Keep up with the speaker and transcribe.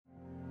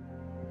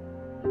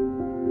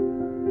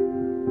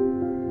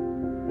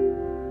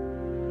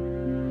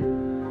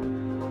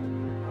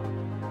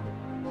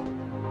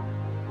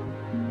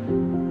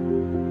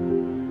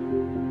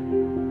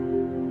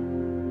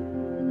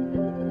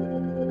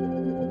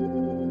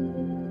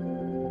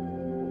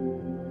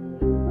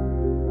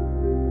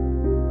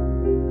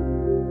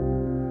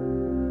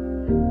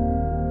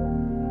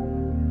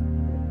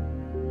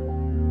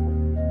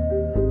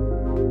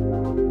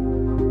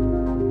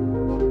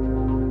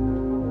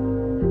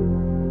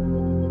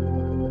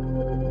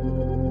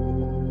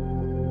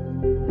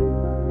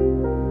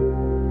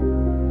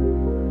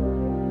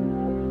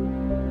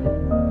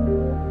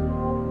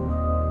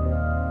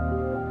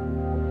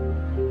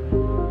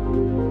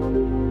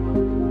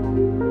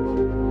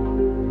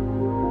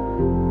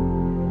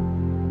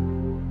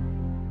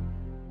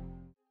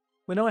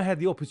When I had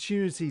the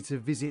opportunity to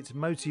visit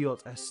Motor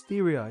Yacht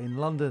Asteria in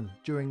London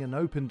during an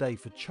open day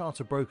for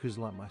charter brokers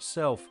like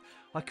myself,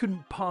 I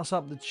couldn't pass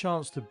up the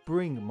chance to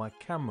bring my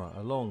camera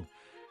along.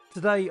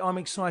 Today I'm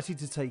excited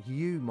to take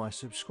you, my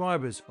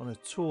subscribers, on a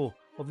tour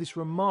of this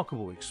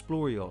remarkable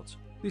Explorer yacht.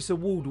 This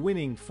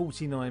award-winning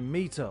 49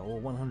 metre or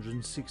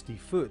 160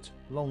 foot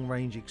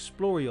long-range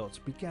Explorer yacht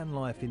began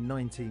life in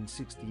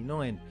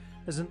 1969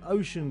 as an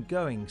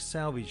ocean-going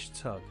salvage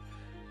tug.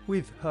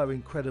 With her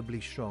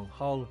incredibly strong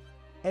hull,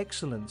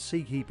 excellent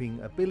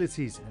seakeeping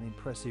abilities and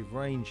impressive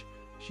range,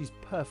 she's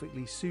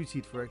perfectly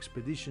suited for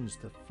expeditions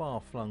to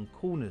far-flung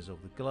corners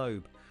of the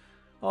globe.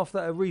 After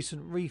a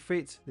recent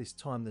refit, this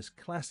timeless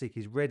classic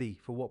is ready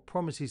for what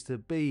promises to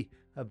be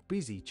a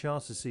busy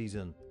charter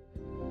season.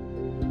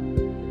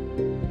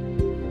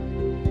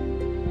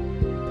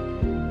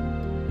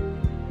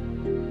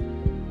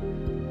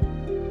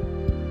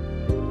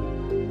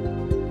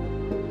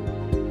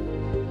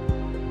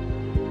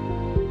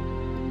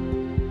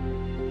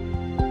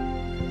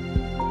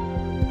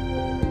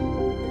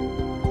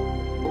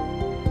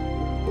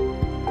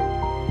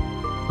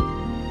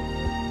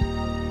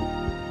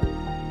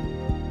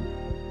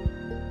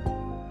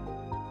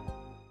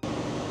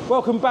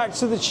 Welcome back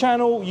to the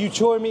channel. You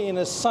join me in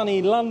a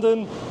sunny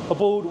London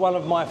aboard one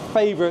of my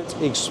favourite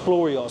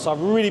Explorer yachts. I've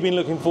really been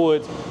looking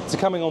forward to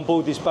coming on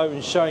board this boat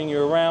and showing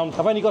you around.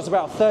 I've only got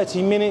about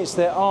 30 minutes.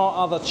 There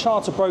are other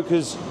charter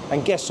brokers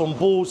and guests on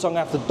board, so I'm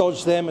going to have to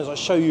dodge them as I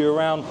show you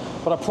around.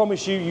 But I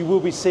promise you, you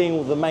will be seeing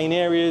all the main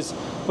areas.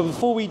 But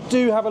before we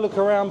do have a look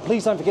around,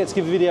 please don't forget to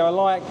give the video a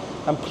like,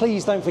 and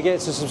please don't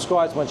forget to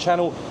subscribe to my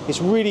channel.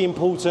 It's really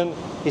important.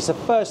 It's the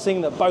first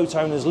thing that boat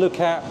owners look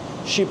at,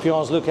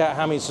 shipyards look at,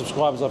 how many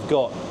subscribers I've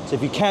got. So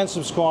if you can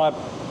subscribe,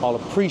 I'll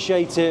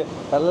appreciate it.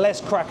 But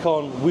let's crack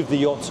on with the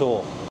yacht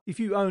tour. If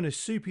you own a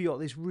super yacht,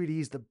 this really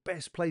is the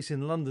best place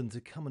in London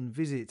to come and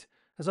visit.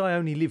 As I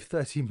only live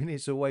 30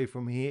 minutes away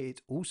from here,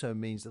 it also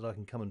means that I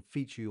can come and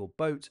feature your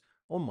boat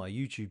on my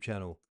YouTube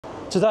channel.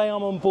 Today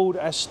I'm on board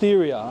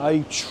Asteria,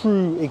 a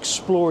true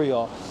Explorer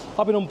yacht.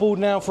 I've been on board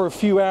now for a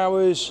few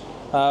hours.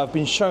 I've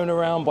been shown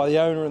around by the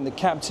owner and the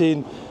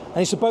captain,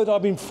 and it's a boat that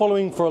I've been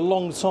following for a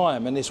long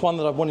time, and it's one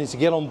that I've wanted to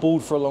get on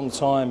board for a long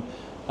time,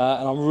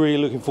 and I'm really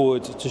looking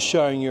forward to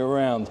showing you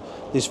around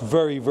this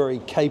very, very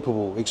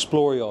capable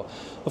Explorer yacht.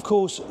 Of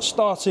course,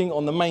 starting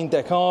on the main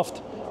deck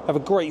aft, I have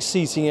a great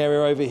seating area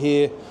over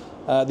here.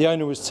 The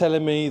owner was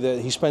telling me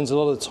that he spends a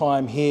lot of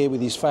time here with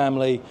his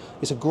family.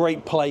 It's a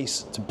great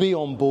place to be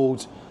on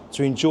board,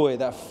 to enjoy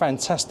that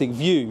fantastic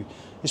view,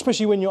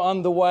 especially when you're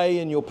underway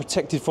and you're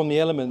protected from the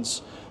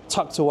elements,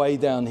 tucked away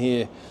down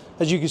here.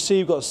 As you can see,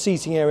 we've got a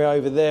seating area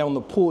over there on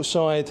the port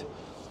side,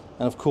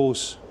 and of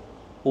course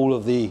all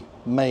of the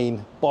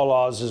main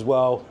bollards as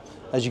well.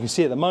 As you can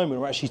see at the moment,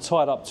 we're actually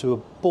tied up to a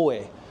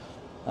buoy.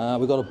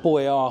 We've got a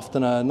buoy aft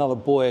and another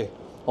buoy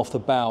off the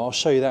bow. I'll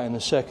show you that in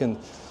a second.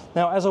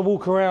 Now, as I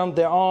walk around,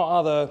 there are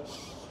other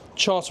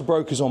charter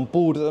brokers on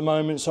board at the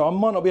moment, so I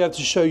might not be able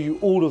to show you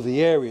all of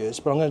the areas,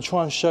 but I'm going to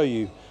try and show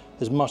you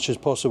as much as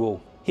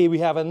possible. Here we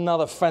have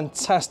another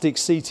fantastic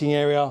seating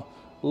area,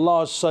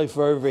 large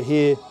sofa over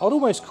here. I'd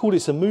almost call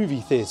this a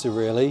movie theatre,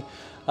 really.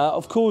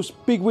 Of course,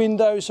 big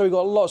windows, so we've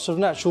got lots of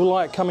natural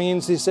light coming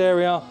into this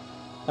area.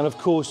 And of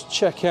course,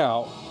 check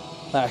out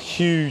that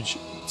huge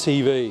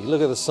TV.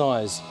 Look at the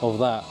size of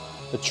that,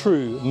 a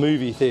true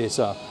movie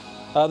theatre.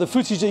 The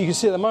footage that you can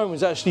see at the moment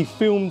was actually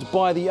filmed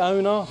by the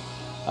owner,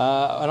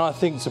 and I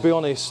think, to be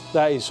honest,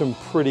 that is some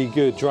pretty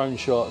good drone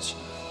shots.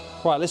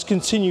 Right, let's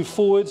continue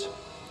forward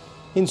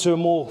into a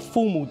more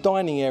formal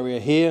dining area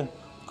here.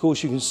 Of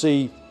course, you can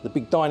see the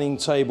big dining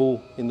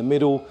table in the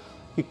middle.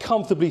 You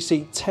comfortably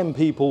seat 10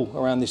 people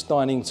around this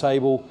dining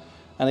table,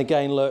 and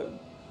again, look,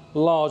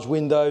 large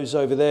windows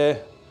over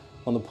there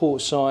on the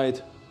port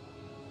side,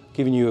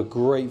 giving you a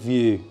great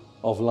view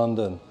of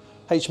London.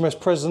 HMS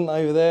President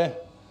over there.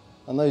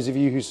 And those of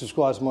you who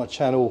subscribe to my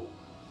channel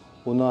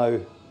will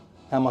know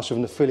how much of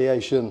an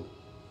affiliation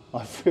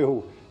I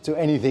feel to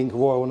anything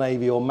Royal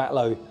Navy or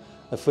Matlow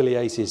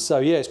affiliated. So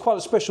yeah, it's quite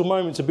a special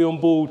moment to be on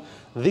board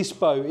this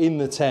boat in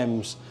the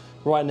Thames,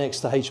 right next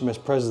to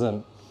HMS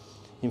President.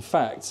 In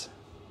fact,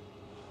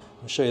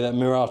 I'll show you that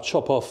mirror. I'll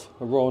chop off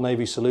a Royal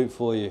Navy salute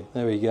for you.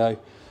 There we go.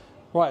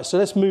 Right, so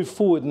let's move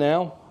forward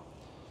now.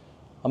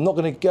 I'm not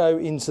going to go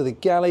into the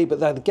galley, but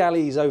the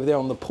galley is over there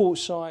on the port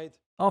side.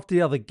 After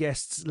the other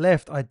guests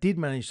left, I did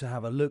manage to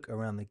have a look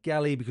around the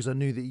galley because I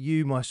knew that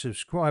you, my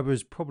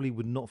subscribers, probably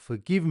would not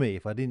forgive me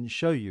if I didn't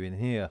show you in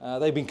here.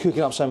 They've been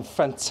cooking up some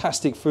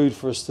fantastic food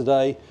for us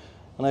today.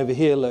 And over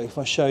here, look, if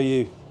I show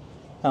you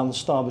on the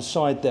starboard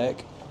side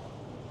deck,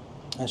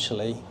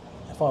 actually,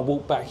 if I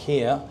walk back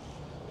here,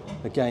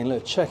 again,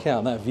 look, check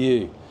out that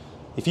view.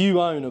 If you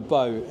own a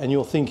boat and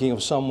you're thinking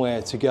of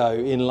somewhere to go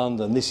in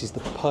London, this is the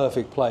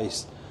perfect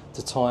place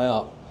to tie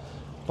up.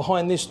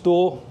 Behind this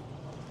door,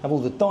 have all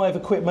the dive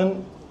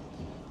equipment.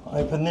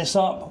 Open this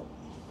up.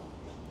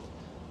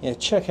 Yeah,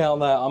 check out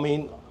that. I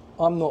mean,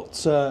 I'm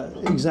not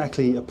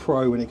exactly a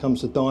pro when it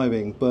comes to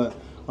diving, but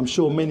I'm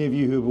sure many of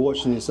you who are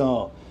watching this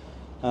are.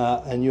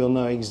 and you'll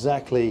know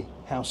exactly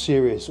how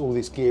serious all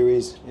this gear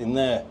is in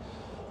there.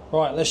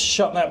 Right, let's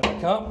shut that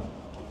back up,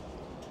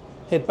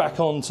 head back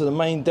onto the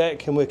main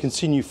deck, and we'll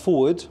continue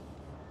forward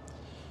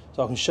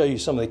so I can show you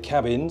some of the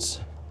cabins.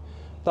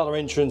 Another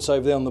entrance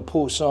over there on the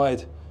port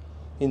side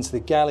into the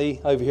galley.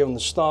 Over here on the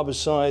starboard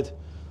side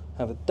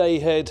have a day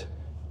head,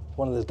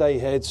 one of the day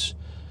heads.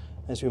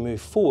 As we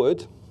move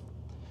forward,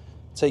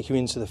 take you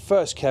into the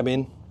first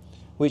cabin,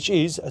 which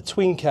is a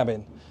twin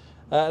cabin.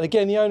 And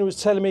again, the owner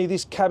was telling me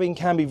this cabin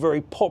can be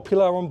very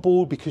popular on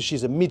board because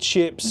she's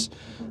amidships,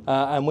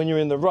 and when you're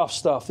in the rough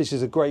stuff, this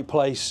is a great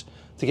place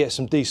to get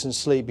some decent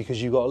sleep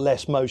because you've got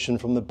less motion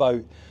from the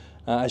boat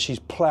as she's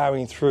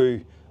ploughing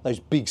through those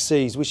big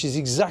seas, which is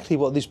exactly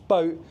what this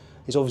boat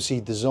is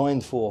obviously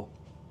designed for.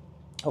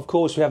 Of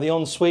course, we have the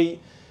ensuite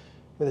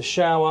with a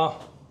shower.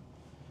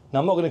 Now,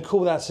 I'm not going to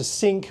call that a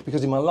sink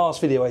because in my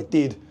last video I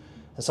did,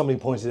 and somebody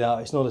pointed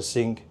out it's not a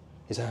sink,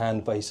 it's a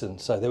hand basin.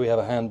 So there we have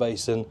a hand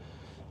basin,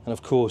 and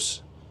of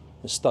course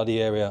the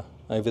study area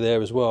over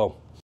there as well.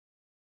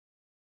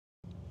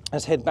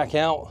 Let's head back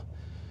out,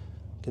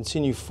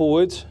 continue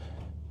forward,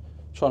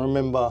 trying to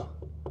remember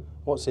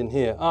what's in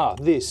here.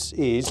 This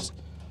is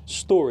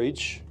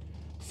storage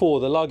for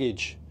the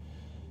luggage.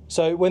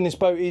 So when this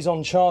boat is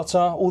on charter,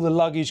 all the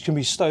luggage can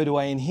be stowed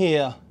away in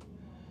here.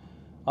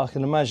 I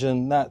can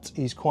imagine that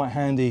is quite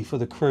handy for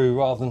the crew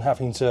rather than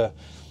having to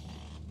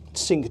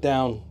sink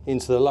down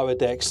into the lower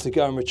decks to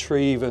go and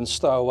retrieve and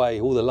stow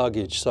away all the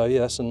luggage. So yeah,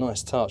 that's a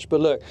nice touch.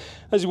 But look,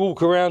 as you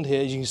walk around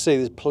here, as you can see,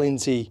 there's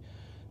plenty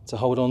to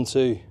hold on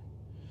to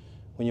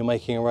when you're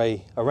making your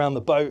way around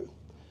the boat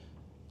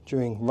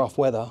during rough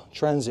weather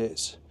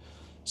transits.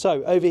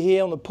 So over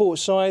here on the port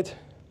side,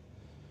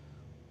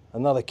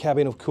 another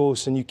cabin, of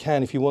course, and you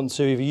can, if you want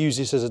to, either use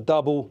this as a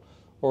double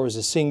or as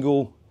a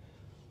single.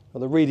 Got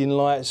the reading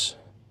lights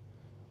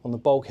on the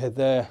bulkhead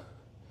there,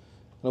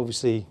 and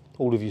obviously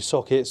all of your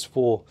sockets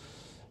for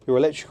your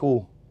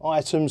electrical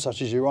items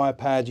such as your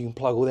iPad. You can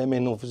plug all them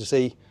in,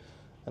 obviously,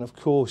 and of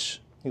course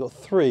you've got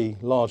 3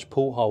 large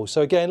portholes.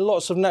 So again,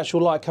 lots of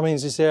natural light coming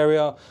into this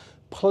area,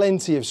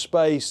 plenty of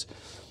space.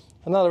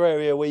 Another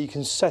area where you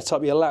can set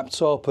up your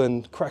laptop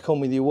and crack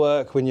on with your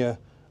work when you're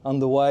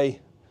underway.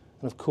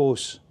 And of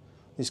course,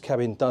 this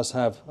cabin does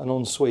have an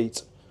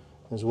ensuite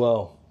as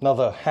well.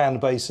 Another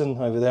hand basin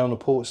over there on the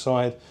port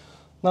side.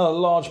 Another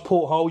large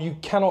porthole. You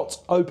cannot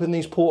open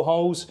these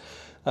portholes.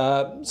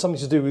 Something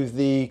to do with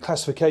the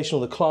classification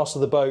or the class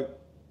of the boat.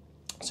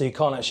 So you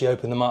can't actually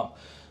open them up.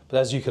 But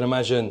as you can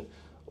imagine,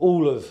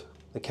 all of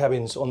the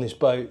cabins on this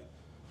boat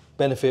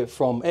benefit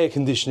from air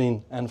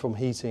conditioning and from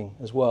heating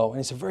as well. And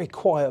it's a very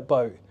quiet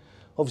boat.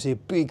 Obviously a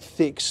big,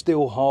 thick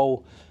steel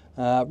hull.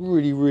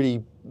 Really,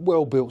 really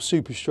well-built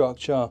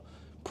superstructure.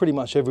 Pretty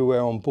much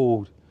everywhere on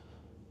board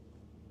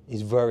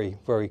is very,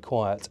 very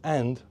quiet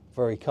and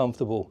very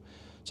comfortable.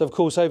 So of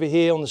course over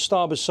here on the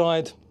starboard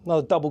side,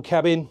 another double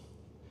cabin,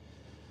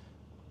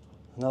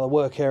 another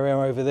work area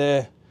over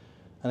there,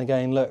 and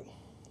again look,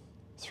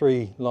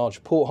 3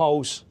 large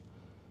portholes,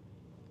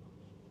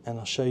 and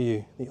I'll show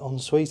you the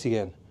ensuite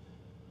again.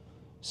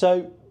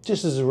 So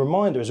just as a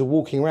reminder, as we're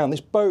walking around, this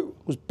boat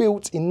was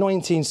built in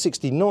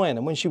 1969,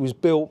 and when she was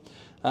built,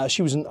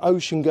 she was an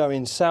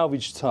ocean-going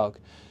salvage tug.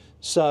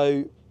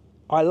 So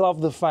I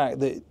love the fact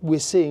that we're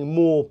seeing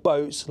more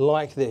boats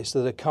like this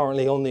that are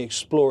currently on the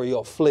Explorer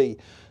yacht fleet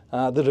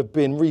that have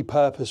been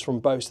repurposed from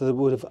boats that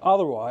would have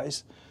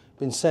otherwise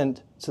been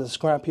sent to the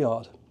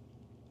scrapyard.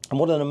 And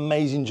what an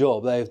amazing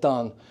job they have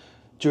done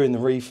during the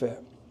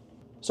refit.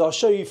 So I'll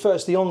show you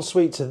first the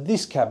ensuite to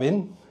this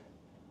cabin.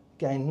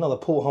 Again, another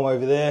porthole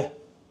over there.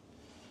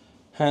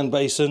 Hand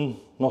basin,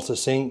 not a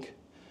sink.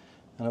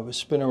 And it will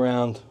spin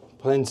around,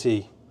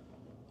 plenty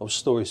of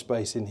storage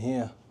space in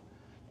here.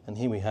 And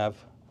here we have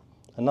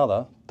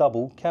another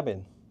double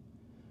cabin,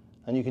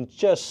 and you can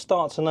just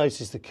start to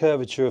notice the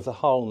curvature of the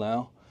hull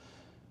now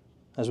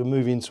as we're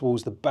moving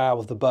towards the bow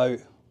of the boat.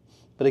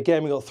 But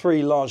again, we've got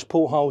 3 large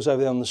portholes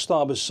over there on the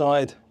starboard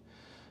side,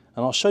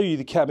 and I'll show you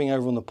the cabin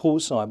over on the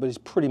port side, but it's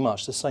pretty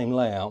much the same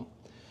layout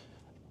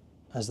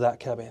as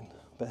that cabin.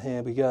 But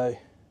here we go,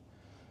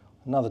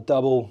 another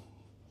double.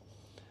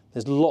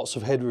 There's lots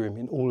of headroom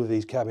in all of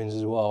these cabins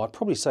as well. I'd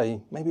probably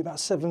say maybe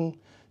about 7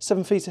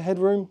 feet of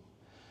headroom.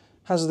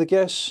 Hazard a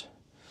guess.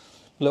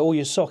 Look, all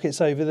your sockets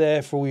over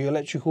there for all your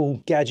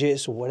electrical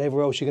gadgets or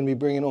whatever else you're going to be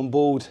bringing on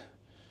board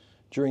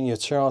during your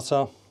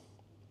charter.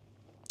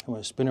 I'm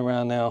going to spin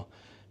around now,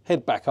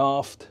 head back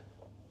aft,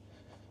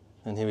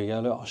 and here we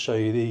go. Look, I'll show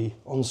you the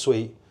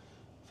ensuite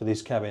for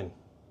this cabin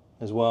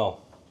as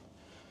well.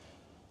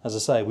 As I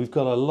say, we've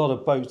got a lot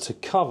of boat to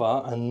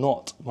cover and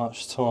not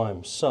much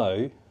time,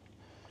 so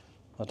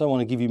I don't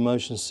want to give you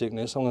motion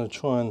sickness. I'm going to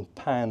try and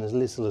pan as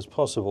little as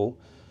possible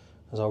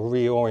as I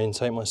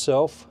reorientate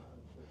myself.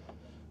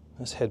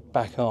 Let's head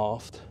back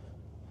aft.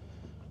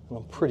 And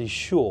I'm pretty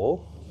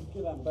sure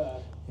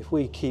if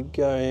we keep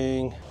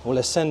going, we'll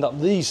ascend up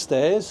these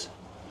stairs,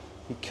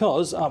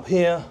 because up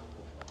here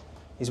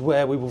is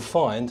where we will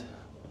find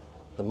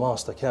the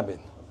master cabin.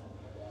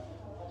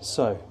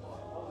 So,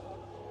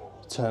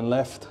 turn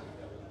left,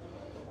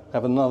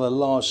 Have another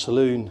large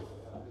saloon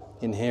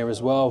in here as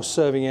well,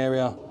 serving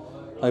area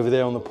over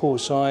there on the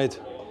port side.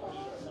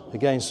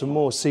 Again, some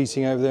more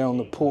seating over there on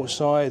the port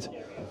side.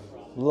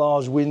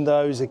 Large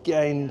windows,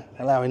 again,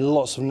 allowing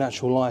lots of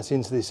natural light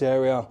into this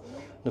area.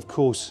 And of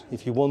course,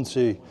 if you want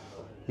to,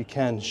 you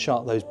can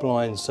shut those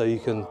blinds so you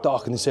can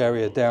darken this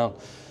area down.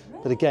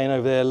 But again,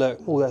 over there,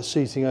 look, all that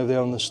seating over there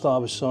on the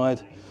starboard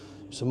side.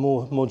 Some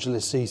more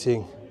modular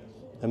seating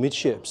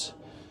amidships.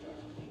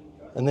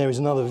 And there is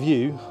another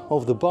view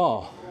of the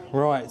bar.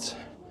 Right,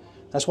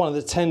 that's one of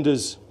the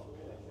tenders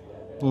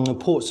on the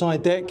port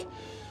side deck.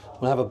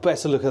 We'll have a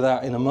better look at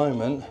that in a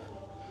moment.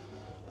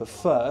 But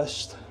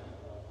first,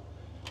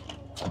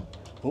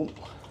 oh.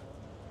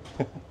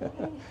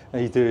 How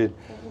you doing?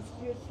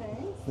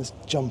 Let's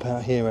jump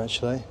out here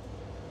actually.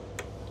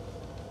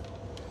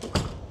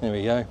 There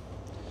we go.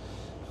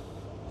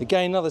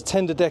 Again, another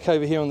tender deck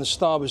over here on the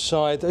starboard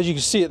side. As you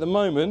can see at the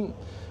moment,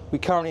 we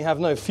currently have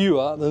no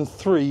fewer than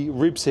 3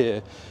 ribs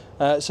here.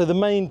 So the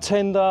main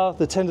tender,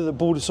 the tender that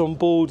brought us on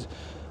board,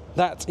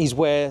 that is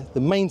where the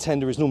main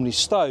tender is normally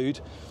stowed,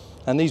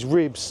 and these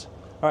ribs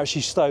are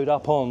actually stowed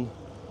up on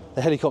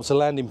the helicopter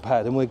landing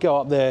pad, and we'll go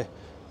up there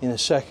in a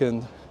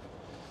second.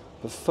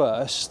 But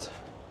first,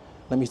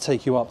 let me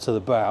take you up to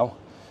the bow,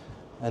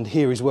 and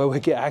here is where we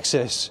get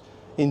access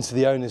into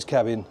the owner's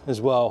cabin as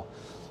well.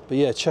 But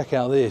yeah, check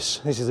out this.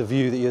 This is a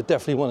view that you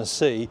definitely want to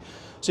see.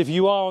 So if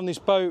you are on this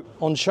boat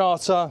on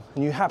charter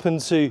and you happen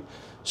to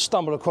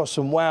stumble across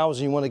some whales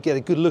and you want to get a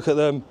good look at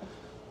them,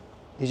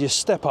 you just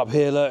step up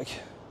here, look,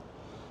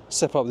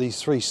 step up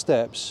these 3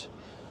 steps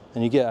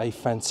and you get a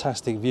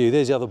fantastic view.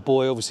 There's the other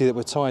buoy obviously that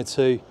we're tied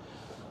to,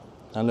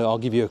 and look, I'll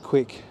give you a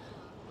quick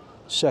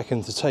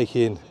second to take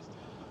in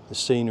the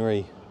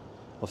scenery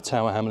of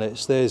Tower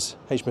Hamlets. There's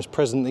HMS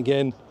President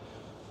again,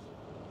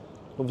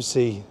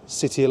 obviously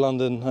City of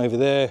London over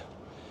there.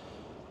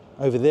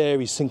 Over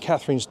there is St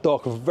Catherine's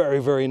Dock, a very,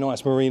 very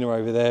nice marina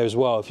over there as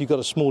well. If you've got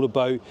a smaller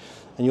boat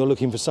and you're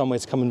looking for somewhere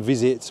to come and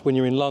visit when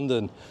you're in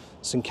London,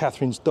 St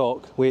Catherine's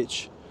Dock,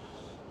 which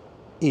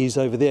is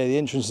over there, the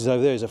entrance is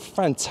over there, is a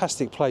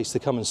fantastic place to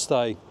come and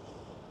stay.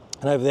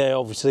 And over there,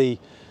 obviously,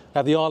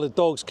 have the Isle of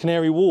Dogs,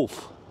 Canary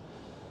Wharf.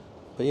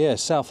 But yeah,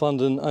 South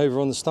London over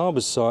on the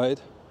starboard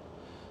side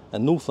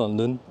and North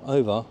London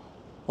over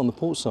on the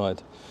port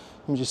side.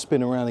 Let me just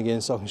spin around again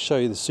so I can show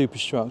you the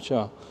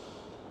superstructure.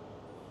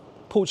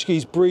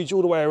 Portuguese bridge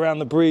all the way around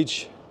the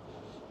bridge,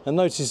 and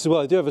notice as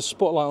well they do have a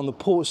spotlight on the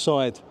port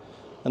side,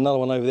 another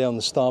one over there on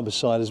the starboard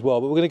side as well.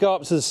 But we're going to go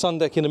up to the sun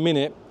deck in a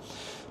minute,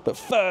 but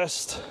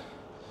first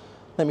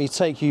let me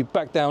take you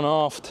back down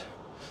aft,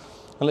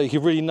 and look, you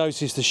can really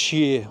notice the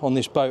shear on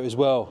this boat as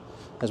well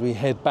as we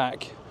head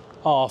back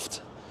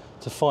aft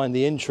to find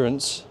the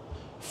entrance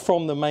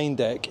from the main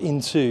deck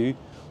into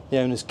the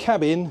owner's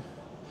cabin,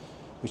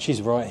 which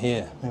is right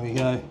here. There we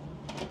go.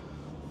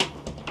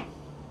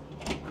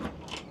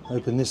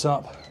 Open this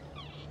up,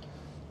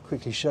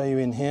 quickly show you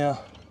in here.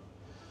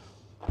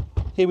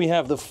 Here we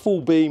have the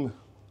full beam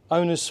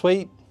owner's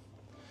suite.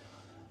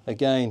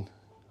 Again,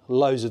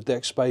 loads of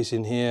deck space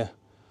in here,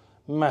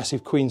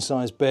 massive queen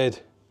size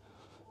bed,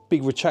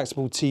 big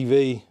retractable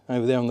TV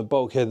over there on the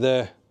bulkhead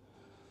there.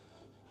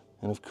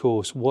 And of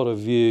course, what a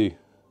view,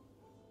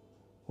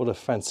 what a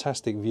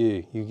fantastic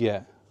view you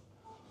get.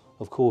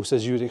 Of course,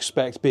 as you would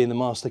expect, being the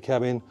master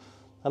cabin.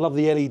 I love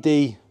the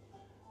LED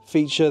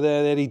feature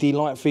there, the LED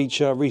light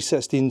feature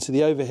recessed into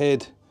the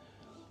overhead.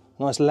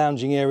 Nice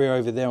lounging area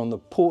over there on the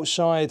port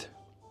side.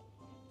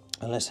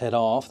 And let's head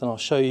aft and I'll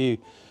show you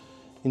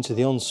into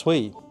the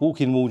ensuite.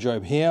 Walk-in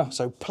wardrobe here,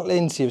 so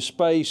plenty of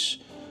space,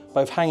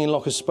 both hanging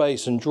locker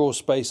space and drawer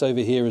space over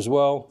here as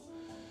well.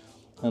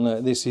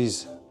 And this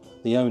is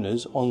the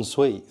owner's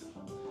ensuite.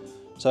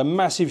 So a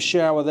massive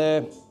shower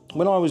there.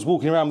 When I was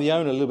walking around with the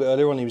owner a little bit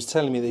earlier on, he was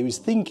telling me that he was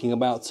thinking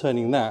about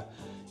turning that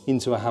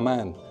into a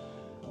hammam,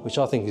 which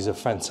I think is a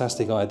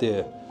fantastic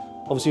idea.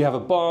 Obviously you have a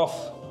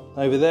bath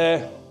over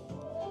there,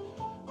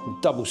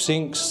 double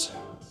sinks,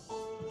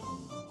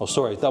 oh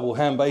sorry, double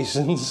hand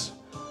basins.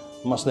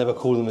 I must never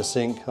call them a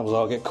sink, otherwise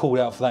I'll get called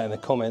out for that in the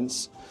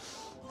comments.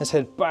 Let's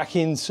head back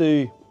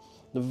into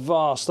the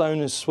vast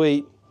owner's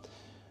suite.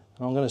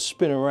 And I'm going to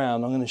spin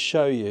around, I'm going to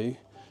show you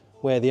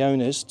where the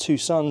owner's 2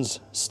 sons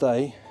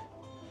stay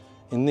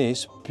in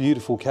this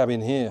beautiful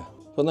cabin here.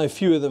 Got no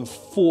fewer than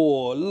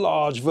 4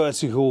 large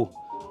vertical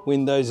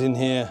windows in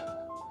here.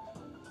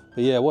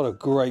 But yeah, what a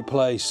great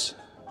place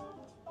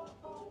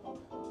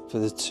for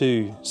the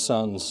 2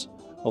 sons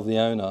of the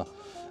owner.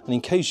 And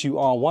in case you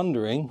are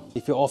wondering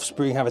if your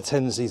offspring have a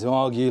tendency to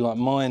argue like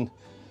mine,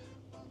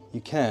 you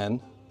can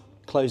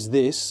close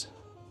this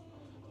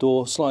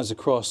door, slides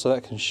across so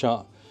that can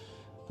shut,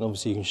 and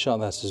obviously you can shut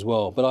that as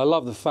well. But I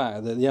love the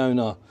fact that the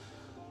owner,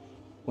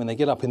 when they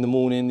get up in the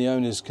morning, the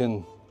owners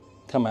can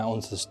come out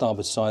onto the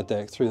starboard side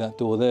deck through that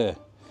door there.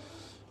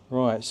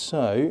 Right,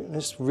 so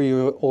let's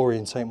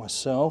reorientate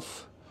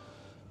myself.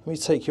 Let me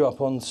take you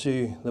up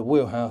onto the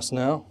wheelhouse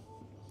now.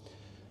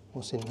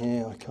 What's in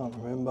here? I can't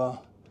remember.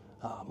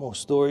 Ah, more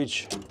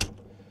storage.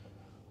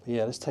 But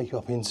yeah, let's take you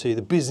up into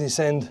the business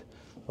end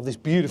of this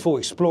beautiful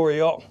Explorer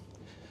yacht.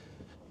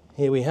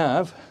 Here we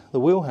have the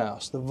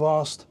wheelhouse, the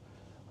vast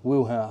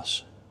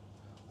wheelhouse.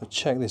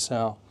 Check this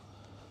out.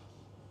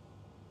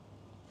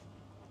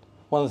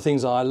 One of the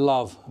things I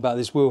love about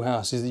this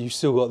wheelhouse is that you've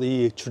still got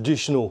the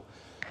traditional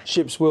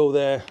ship's wheel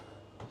there.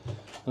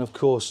 And of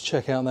course,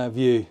 check out that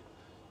view.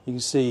 You can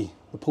see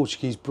the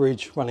Portuguese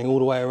bridge running all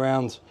the way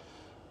around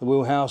the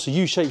wheelhouse. A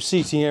U-shaped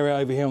seating area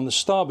over here on the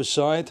starboard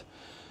side.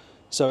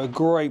 So a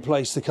great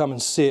place to come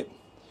and sit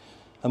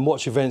and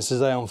watch events as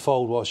they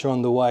unfold whilst you're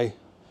underway.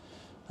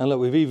 And look,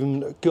 we've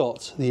even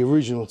got the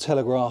original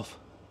telegraph,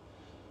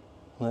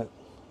 look,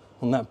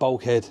 on that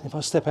bulkhead. If I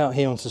step out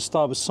here onto the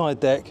starboard side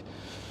deck,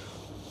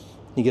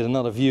 you get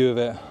another view of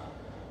it.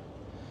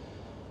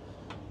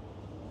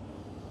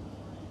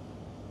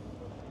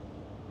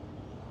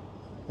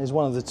 There's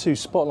one of the two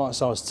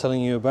spotlights I was telling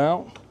you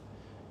about.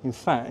 In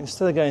fact,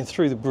 instead of going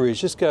through the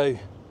bridge, just go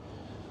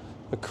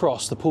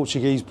across the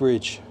Portuguese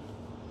bridge.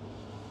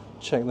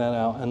 Check that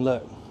out, and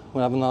look,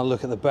 we'll have another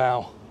look at the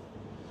bow.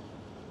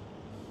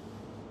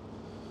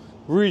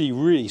 Really,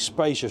 really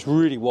spacious,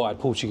 really wide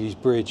Portuguese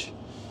bridge.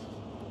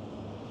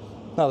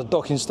 Another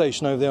docking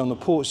station over there on the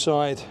port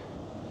side.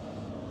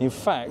 In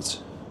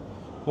fact,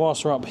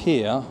 whilst we're up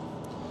here,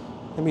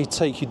 let me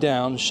take you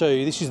down and show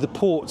you. This is the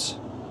port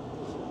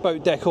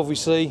boat deck,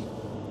 obviously.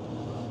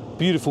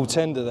 Beautiful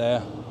tender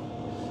there,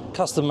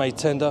 custom made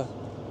tender.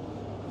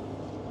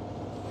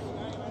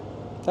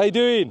 How you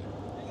doing?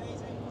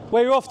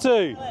 Where you off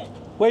to? Calais.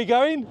 Where you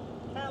going?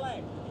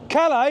 Calais.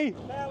 Calais?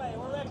 Calais,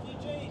 we're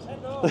refugees,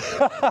 head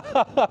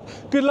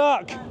off. Good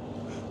luck.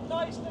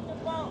 Nice to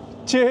good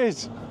luck.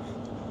 Cheers.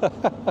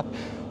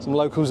 Some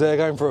locals there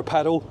going for a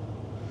paddle.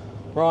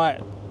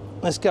 Right,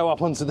 let's go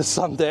up onto the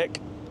sun deck.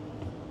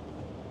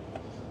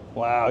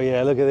 Wow,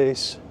 yeah, look at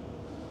this.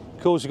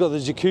 Of course, we've got the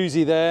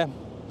jacuzzi there.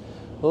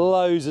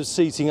 Loads of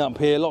seating up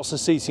here, lots of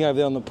seating over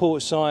there on the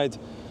port side,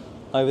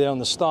 over there on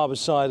the starboard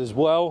side as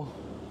well.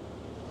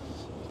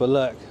 But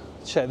look,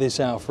 check this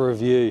out for a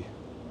view.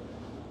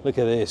 Look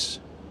at this.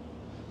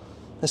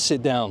 Let's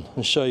sit down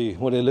and show you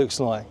what it looks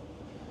like.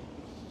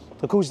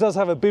 Of course, it does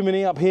have a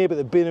bimini up here, but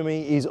the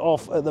bimini is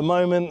off at the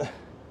moment.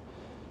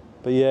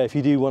 But yeah, if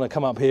you do want to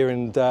come up here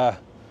and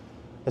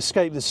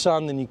escape the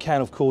sun, then you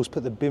can, of course,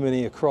 put the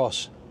bimini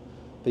across.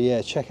 But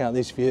yeah, check out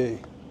this view.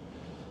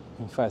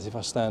 In fact, if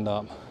I stand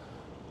up,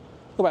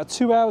 got about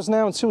 2 hours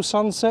now until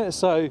sunset,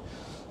 so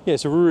yeah,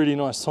 it's a really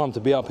nice time to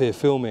be up here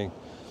filming.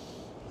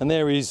 And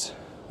there is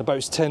the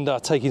boat's tender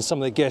taking some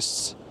of the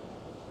guests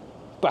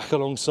back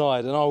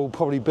alongside, and I will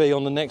probably be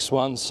on the next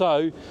one.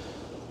 So,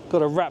 got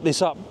to wrap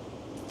this up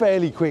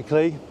fairly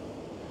quickly.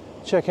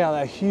 Check out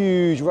that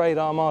huge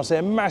radar mast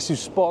there, massive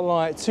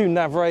spotlight, 2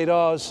 nav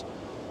radars.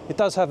 It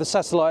does have the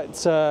satellite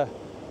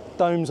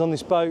domes on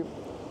this boat.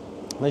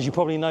 And as you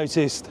probably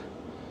noticed,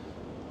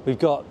 we've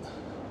got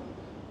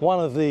one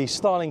of the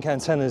Starlink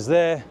antennas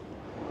there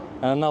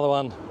and another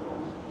one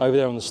over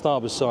there on the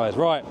starboard side.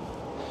 Right,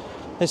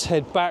 let's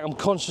head back. I'm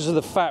conscious of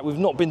the fact we've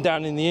not been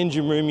down in the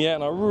engine room yet,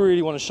 and I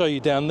really want to show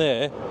you down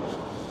there.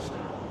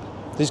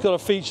 It's got a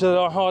feature that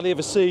I hardly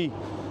ever see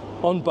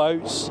on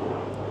boats.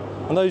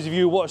 And those of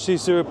you who watch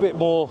this who are a bit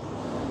more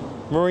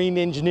marine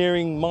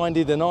engineering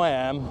minded than I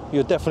am,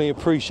 you'll definitely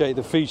appreciate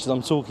the features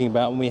I'm talking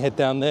about when we head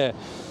down there.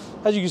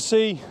 As you can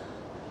see,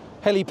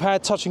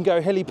 helipad, touch and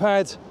go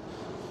helipad.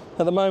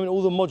 At the moment,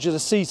 all the modular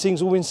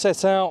seating's all been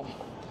set out,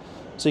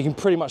 so you can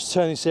pretty much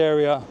turn this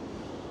area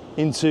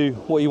into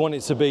what you want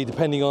it to be,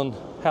 depending on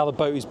how the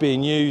boat is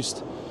being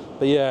used.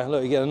 But yeah,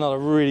 look, you get another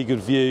really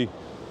good view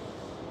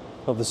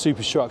of the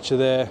superstructure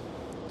there.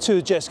 2 of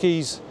the jet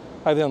skis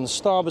over there on the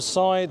starboard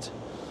side.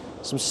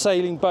 Some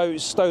sailing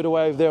boats stowed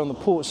away over there on the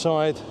port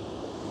side.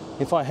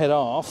 If I head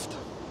aft,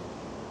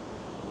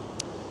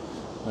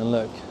 and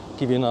look,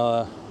 give you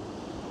another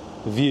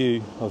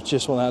view of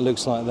just what that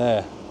looks like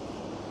there.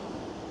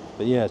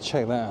 But yeah,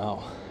 check that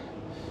out.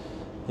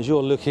 As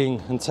you're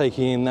looking and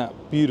taking in that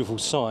beautiful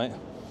sight,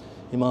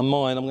 in my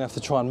mind, I'm gonna have to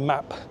try and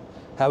map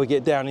how we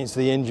get down into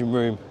the engine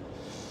room.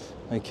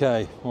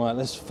 Okay, right,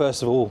 let's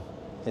first of all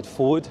head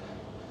forward.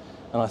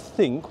 And I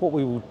think what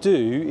we will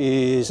do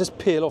is let's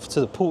peel off to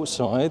the port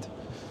side.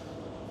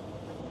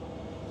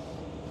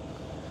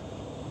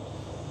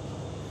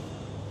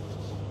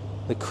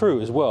 The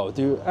crew as well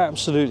do an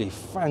absolutely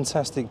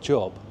fantastic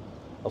job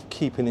of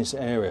keeping this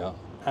area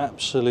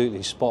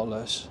absolutely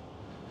spotless.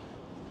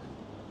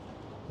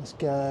 Let's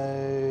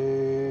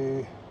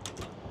go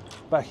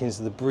back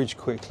into the bridge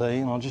quickly,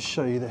 and I'll just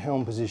show you the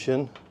helm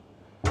position.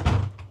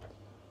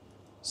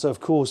 So of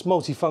course,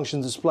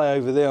 multi-function display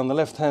over there on the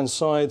left-hand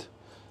side.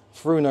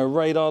 Fruno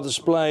radar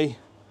display,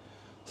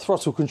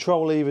 throttle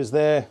control levers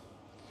there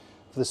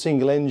for the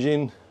single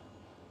engine,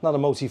 another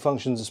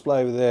multi-function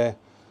display over there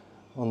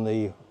on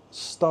the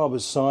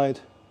starboard side,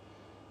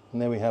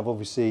 and then we have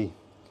obviously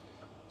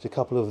a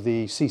couple of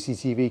the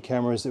CCTV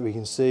cameras that we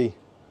can see.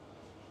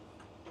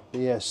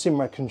 But yeah,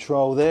 SIMRAD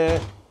control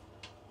there,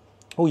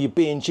 all your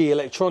B&G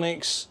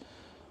electronics,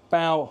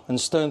 bow and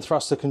stern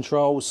thruster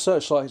controls,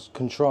 searchlight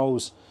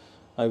controls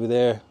over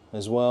there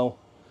as well.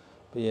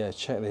 But yeah,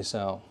 check this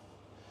out.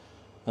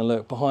 And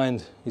look,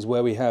 behind is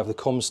where we have the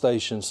comm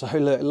station. So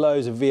look,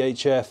 loads of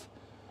VHF,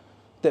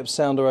 depth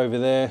sounder over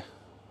there.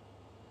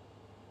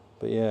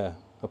 But yeah,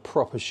 a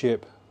proper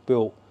ship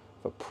built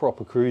for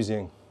proper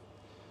cruising.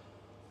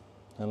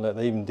 And look,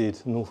 they even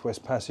did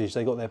Northwest Passage.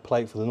 They got their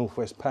plate for the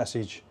Northwest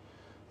Passage.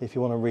 If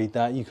you want to read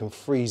that, you can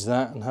freeze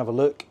that and have a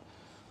look.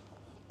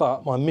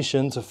 But my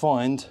mission to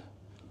find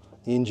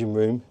the engine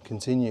room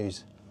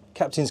continues.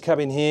 Captain's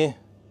cabin here.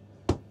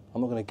 I'm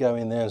not going to go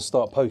in there and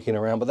start poking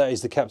around, but that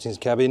is the captain's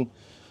cabin.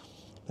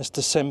 Let's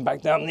descend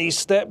back down these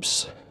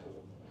steps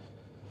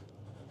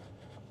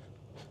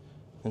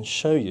and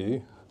show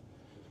you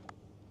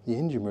the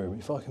engine room,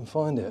 if I can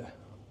find it.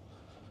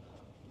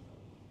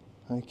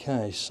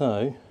 Okay,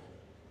 so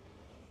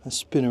let's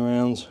spin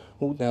around,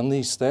 walk down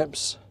these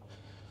steps.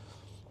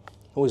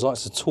 Always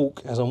likes to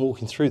talk as I'm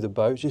walking through the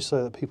boat, just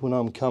so that people know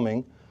I'm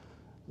coming.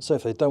 So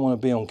if they don't want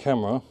to be on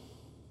camera,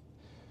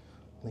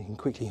 they can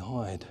quickly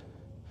hide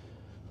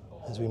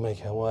as we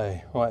make our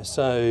way. Right,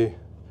 so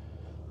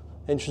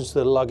entrance to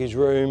the luggage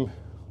room,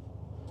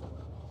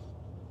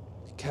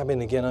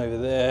 cabin again over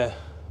there.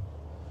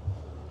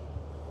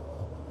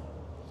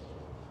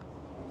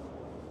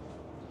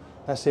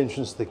 That's the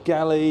entrance to the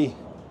galley.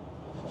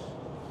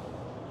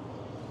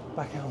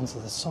 Back out onto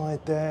the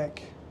side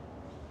deck.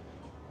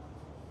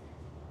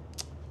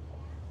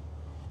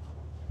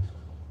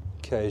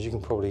 Okay, as you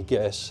can probably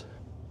guess,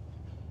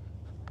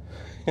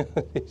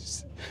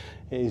 it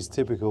is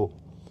typical.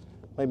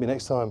 Maybe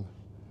next time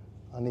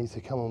I need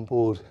to come on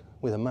board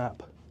with a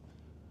map.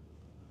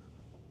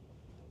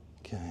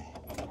 Okay.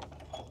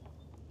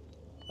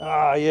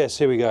 Ah, yes,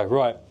 here we go.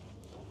 Right,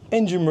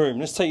 engine room.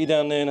 Let's take you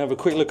down there and have a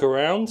quick look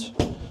around.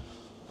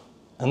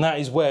 And that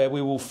is where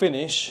we will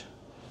finish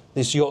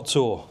this yacht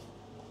tour.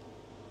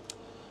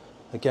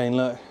 Again,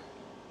 look,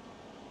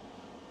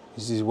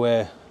 this is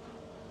where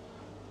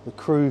the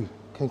crew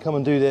can come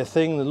and do their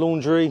thing, the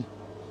laundry.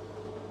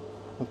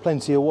 And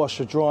plenty of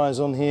washer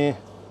dryers on here.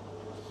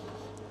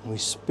 And we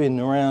spin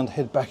around,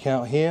 head back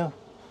out here.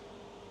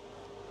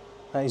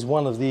 That is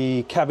one of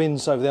the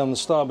cabins over there on the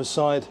starboard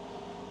side.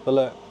 But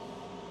look,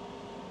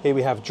 here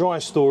we have dry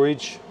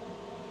storage,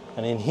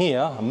 and in here,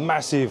 a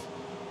massive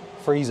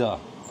freezer.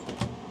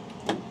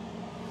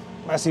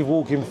 Massive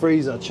walk-in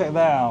freezer, check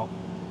that out.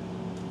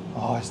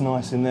 Oh, it's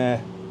nice in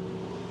there.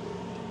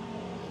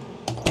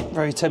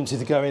 Very tempted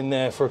to go in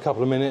there for a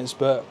couple of minutes,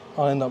 but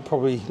I'll end up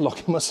probably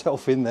locking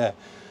myself in there.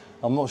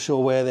 I'm not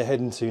sure where they're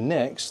heading to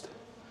next,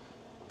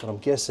 but I'm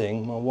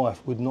guessing my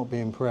wife would not be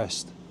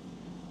impressed.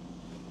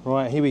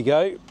 Right, here we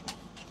go.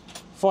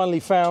 Finally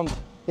found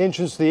the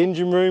entrance to the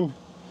engine room.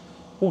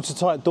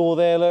 Watertight door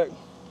there, look.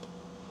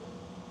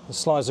 It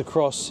slides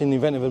across in the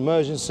event of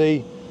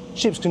emergency.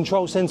 Ship's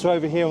control centre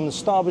over here on the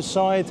starboard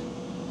side.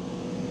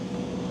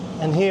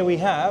 And here we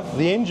have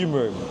the engine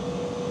room.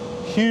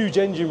 Huge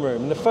engine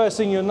room. And the first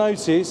thing you'll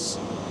notice is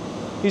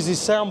this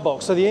sound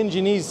box. So the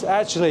engine is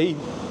actually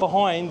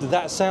behind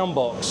that sound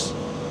box.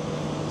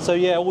 So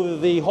yeah, all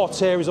of the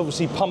hot air is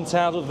obviously pumped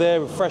out of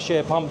there with fresh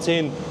air pumped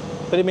in.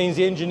 But it means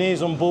the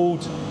engineers on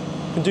board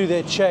can do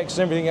their checks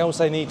and everything else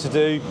they need to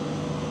do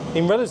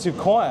in relative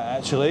quiet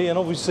actually, and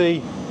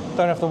obviously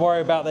don't have to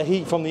worry about the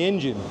heat from the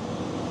engine.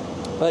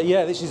 But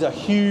yeah, this is a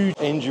huge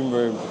engine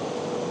room.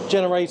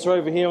 Generator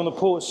over here on the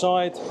port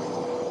side.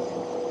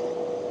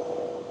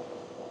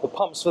 The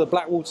pumps for the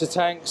black water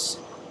tanks.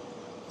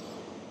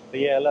 But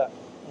yeah, look,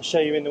 I'll show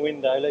you in the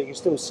window. Look, you can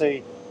still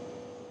see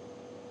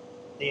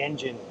the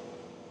engine.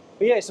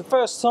 But yeah, it's the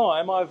first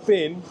time I've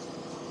been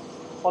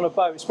on a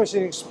boat, especially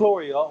an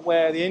Explorer yacht,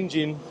 where the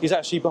engine is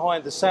actually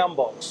behind the sound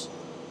box.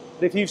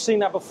 But if you've seen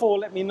that before,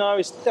 let me know.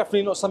 It's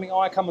definitely not something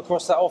I come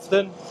across that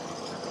often.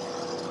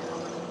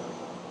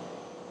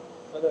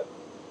 But look,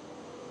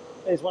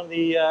 there's one of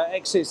the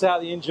exits out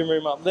of the engine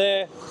room up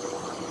there.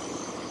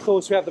 Of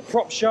course, we have the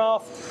prop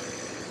shaft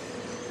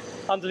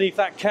underneath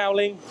that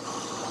cowling.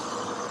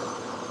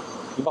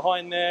 And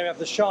behind there, we have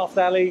the shaft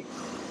alley.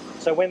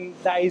 So when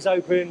that is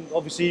open,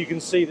 obviously you can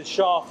see the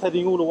shaft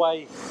heading all the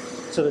way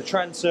to the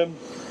transom.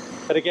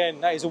 But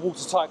again, that is a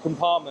watertight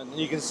compartment. And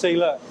you can see,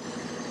 look,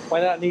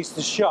 when that needs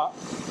to shut,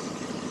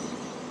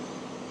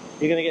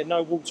 you're going to get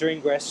no water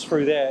ingress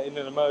through there in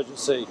an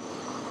emergency.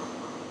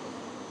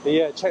 But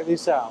yeah, check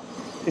this out.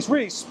 It's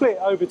really split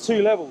over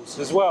 2 levels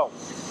as well,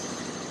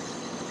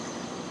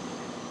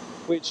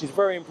 which is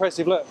very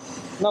impressive. Look,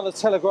 another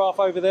telegraph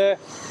over there.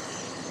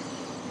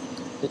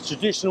 The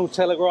traditional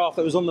telegraph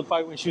that was on the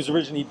boat when she was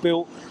originally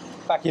built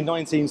back in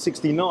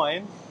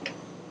 1969.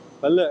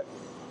 But look,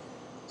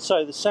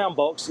 so the sound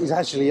box is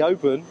actually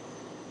open,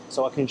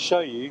 so I can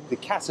show you the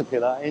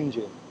Caterpillar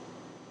engine.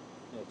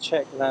 Yeah,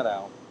 check that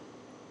out.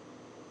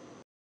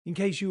 In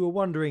case you were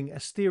wondering,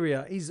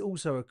 Asteria is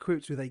also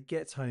equipped with a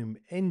get-home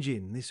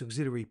engine. This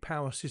auxiliary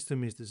power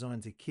system is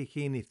designed to kick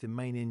in if the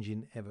main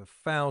engine ever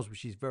fails,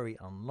 which is very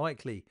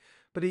unlikely,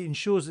 but it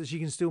ensures that she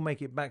can still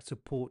make it back to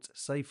port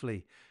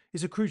safely.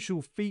 It's a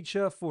crucial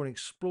feature for an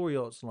Explorer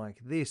yacht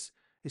like this,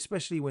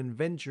 especially when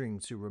venturing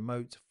to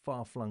remote,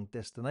 far-flung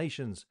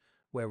destinations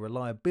where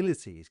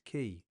reliability is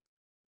key.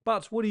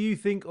 But what do you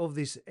think of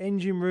this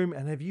engine room,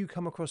 and have you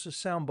come across a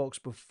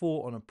soundbox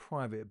before on a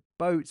private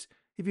boat?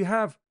 If you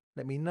have,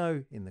 let me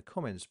know in the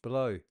comments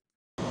below.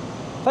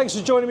 Thanks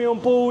for joining me on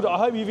board. I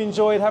hope you've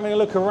enjoyed having a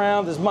look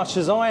around as much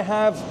as I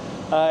have.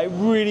 It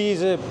really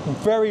is a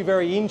very,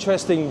 very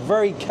interesting,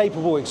 very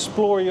capable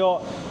explorer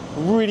yacht,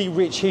 really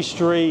rich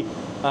history,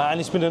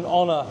 and it's been an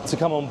honour to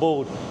come on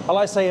board. I'd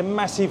like to say a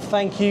massive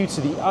thank you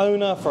to the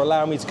owner for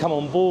allowing me to come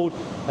on board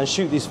and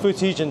shoot this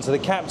footage, and to the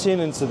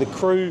captain and to the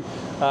crew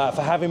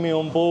for having me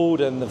on board,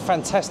 and the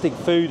fantastic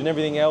food and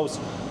everything else.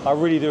 I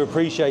really do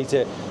appreciate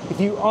it. If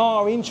you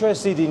are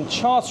interested in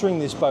chartering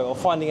this boat or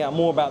finding out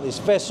more about this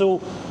vessel,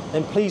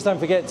 then please don't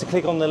forget to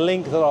click on the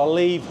link that I'll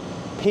leave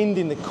pinned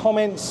in the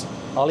comments.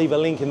 I'll leave a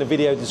link in the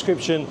video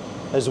description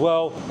as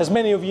well. As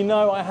many of you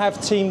know, I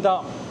have teamed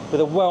up with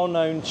a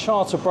well-known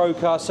charter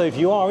broker, so if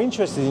you are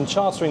interested in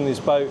chartering this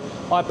boat,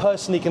 I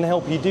personally can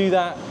help you do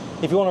that.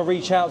 If you want to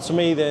reach out to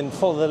me, then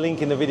follow the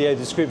link in the video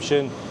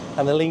description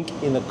and the link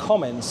in the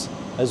comments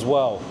as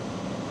well.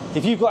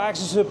 If you've got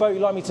access to a boat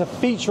you'd like me to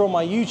feature on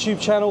my YouTube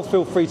channel,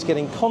 feel free to get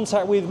in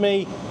contact with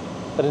me.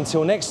 But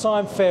until next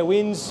time, fair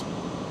winds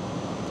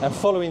and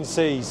following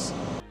seas.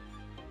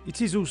 It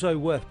is also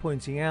worth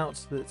pointing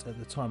out that at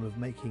the time of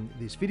making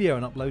this video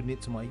and uploading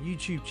it to my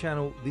YouTube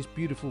channel, this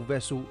beautiful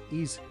vessel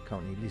is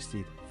currently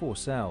listed for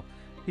sale.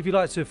 If you'd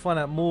like to find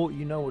out more,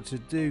 you know what to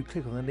do.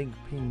 Click on the link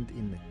pinned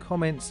in the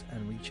comments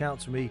and reach out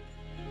to me